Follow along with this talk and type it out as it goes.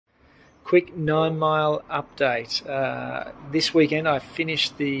quick 9 mile update. This weekend I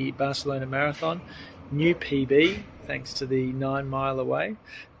finished the Barcelona Marathon, new PB thanks to the 9 mile away.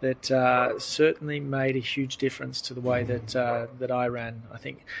 That certainly made a huge difference to the way that I ran. I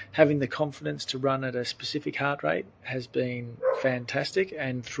think having the confidence to run at a specific heart rate has been fantastic,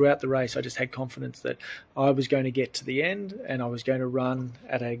 and throughout the race I just had confidence that I was going to get to the end and I was going to run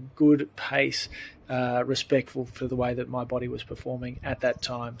at a good pace, respectful for the way that my body was performing at that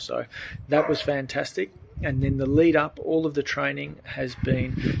time. So that was fantastic. And then the lead up, all of the training has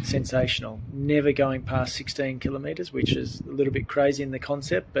been sensational. Never going past 16 kilometres, which is a little bit crazy in the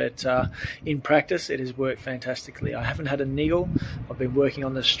concept, but in practice it has worked fantastically. I haven't had a niggle. I've been working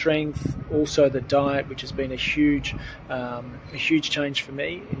on the strength, also the diet, which has been a huge change for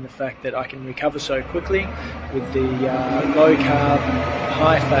me in the fact that I can recover so quickly with the low carb,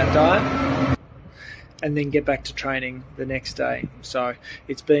 high fat diet, and then get back to training the next day. So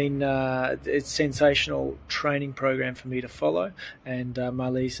it's been it's sensational training program for me to follow, and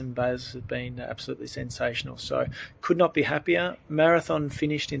Marlies and Baz have been absolutely sensational. So could not be happier. Marathon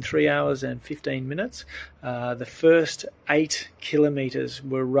finished in 3 hours and 15 minutes. The first 8 kilometres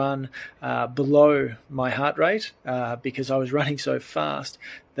were run below my heart rate because I was running so fast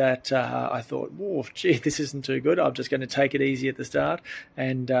that I thought, whoa, gee, this isn't too good. I'm just going to take it easy at the start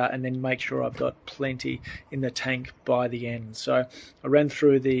and then make sure I've got plenty in the tank by the end. So I ran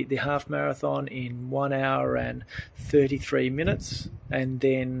through the half marathon in 1 hour and 33 minutes. And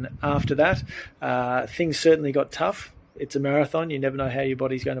then after that, things certainly got tough. It's a marathon. You never know how your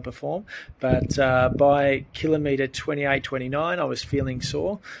body's going to perform. But by kilometre 28, 29, I was feeling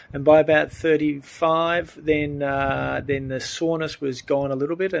sore. And by about 35, then the soreness was gone a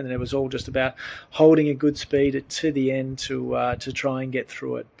little bit, and it was all just about holding a good speed to the end to try and get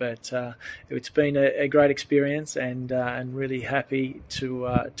through it. But it's been a great experience, and really happy to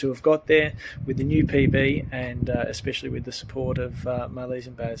have got there with the new PB, and especially with the support of Marlies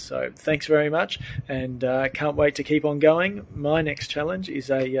and Baz. So thanks very much, and can't wait to keep on going. My next challenge is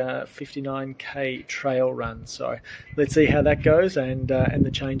a 59k trail run, so let's see how that goes, and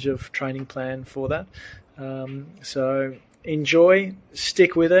the change of training plan for that. So enjoy,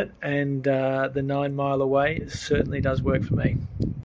 stick with it, and the 9 mile away certainly does work for me.